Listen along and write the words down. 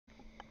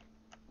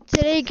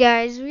Today,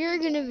 guys, we are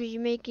going to be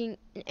making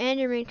an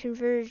Enderman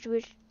converged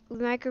with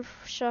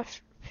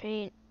Microsoft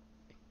Paint.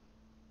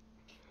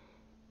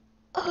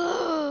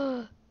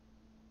 Oh,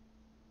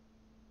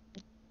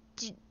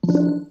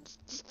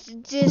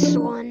 this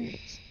one.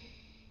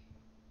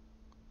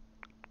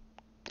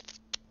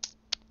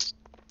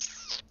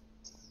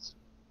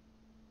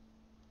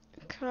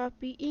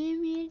 Copy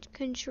image,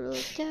 control,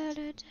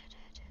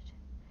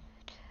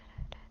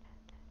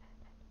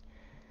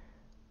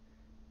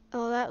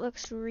 Oh, that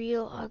looks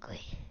real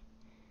ugly.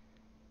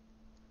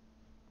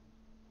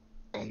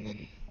 And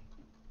then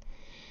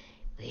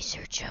we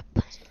search up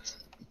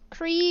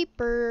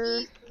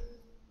creeper.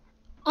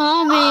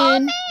 Oh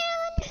man.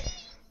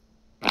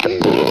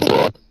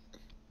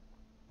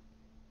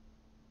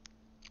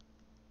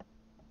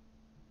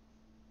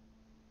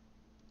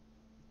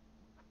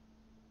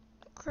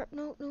 Crap,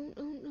 no.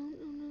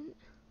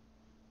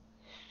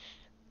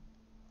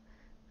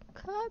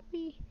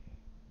 Copy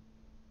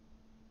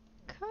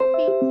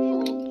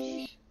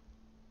image.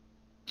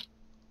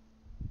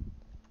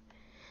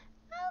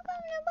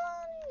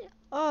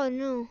 Oh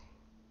no.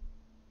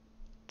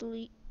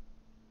 Delete.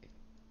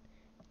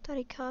 Thought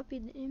I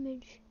copied the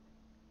image.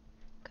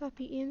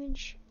 Copy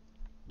image.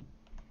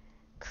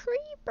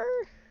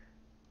 Creeper.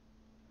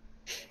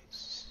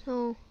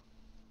 So.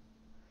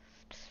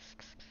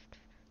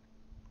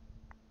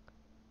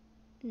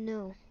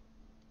 No.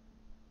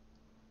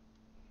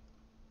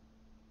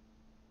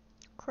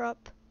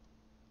 Crop.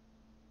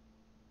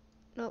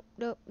 Nope.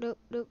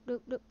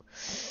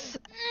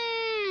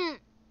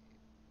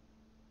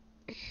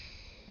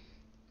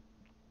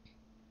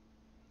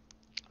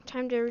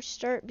 Time to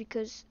restart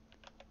because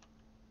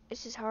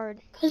this is hard.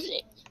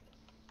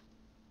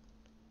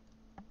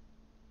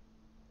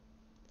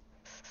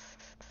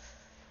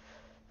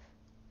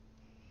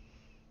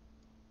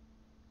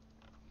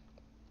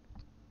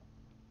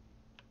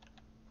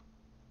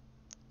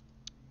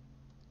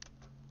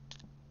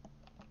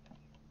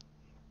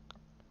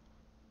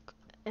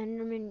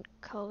 Enderman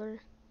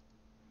color.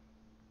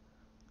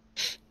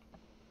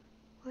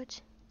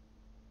 What?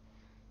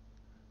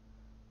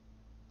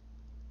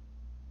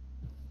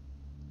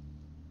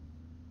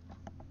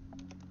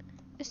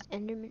 This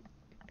Enderman.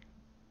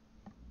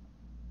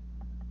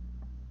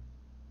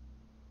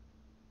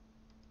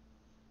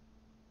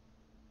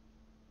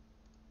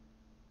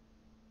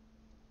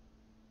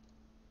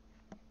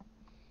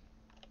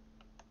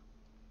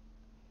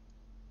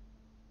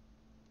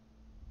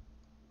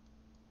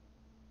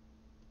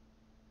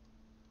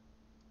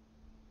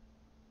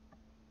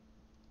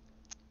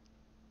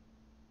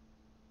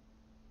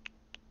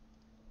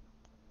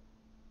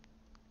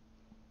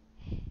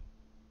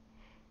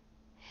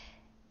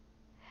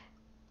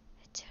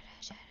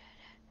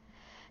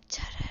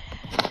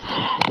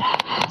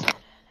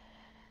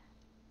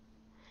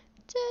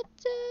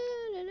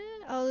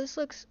 Oh, this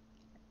looks.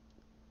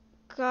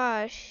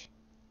 Gosh.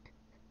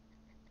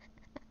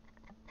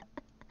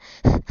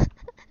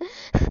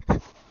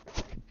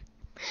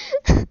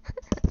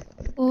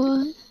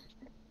 What?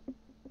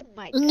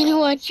 My I'm gonna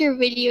watch your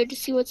video to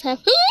see what's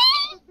happening.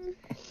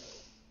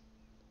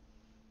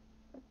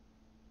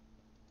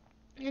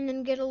 And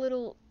then get a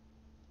little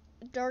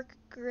dark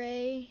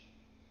gray.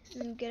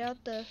 And get out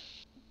the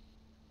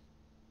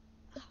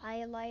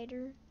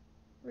highlighter.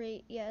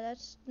 Right, yeah,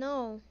 that's.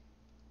 No.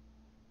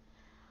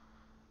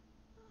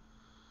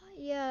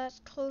 Yeah, that's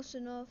close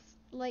enough.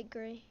 Light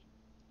gray.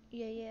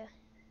 Yeah.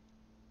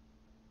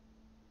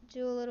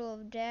 Do a little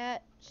of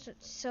that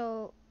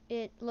so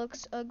it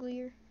looks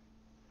uglier.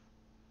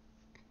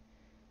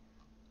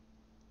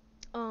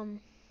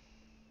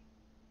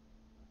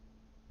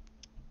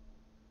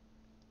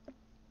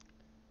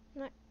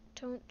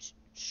 Don't.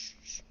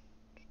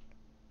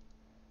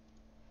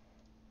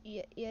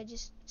 Yeah,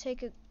 just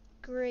take a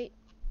great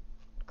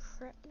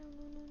crap.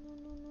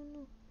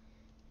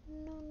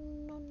 No.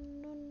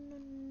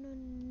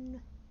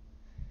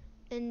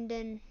 And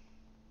then,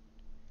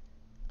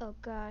 oh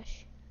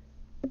gosh.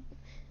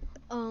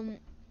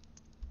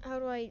 How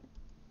do I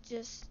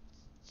just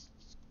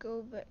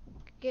go back,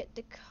 get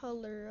the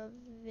color of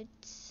it?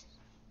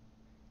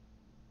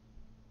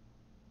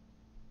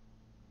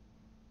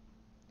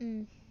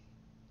 Is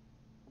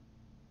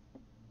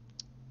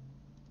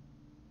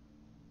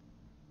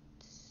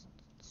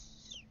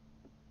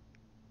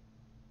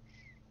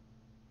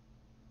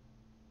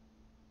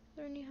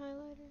there any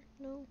highlighter?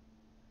 No.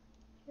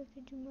 You have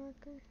to do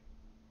marker.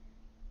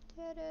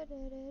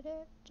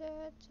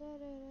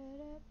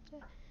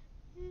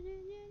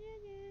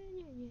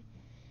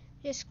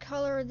 Just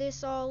color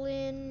this all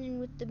in and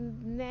with the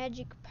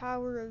magic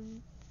power of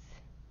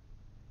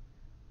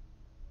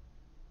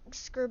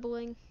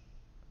scribbling.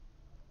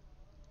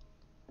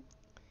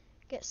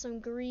 Get some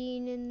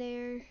green in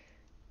there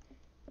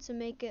to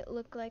make it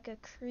look like a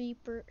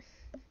creeper.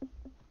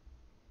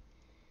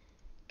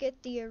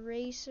 Get the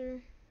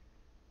eraser.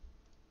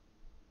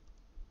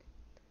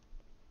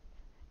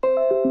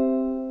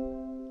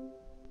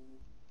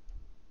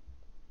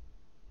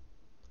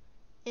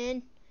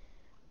 And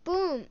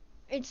boom,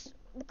 it's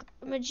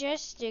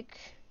majestic.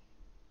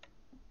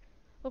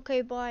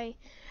 Okay, bye.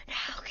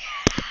 Okay.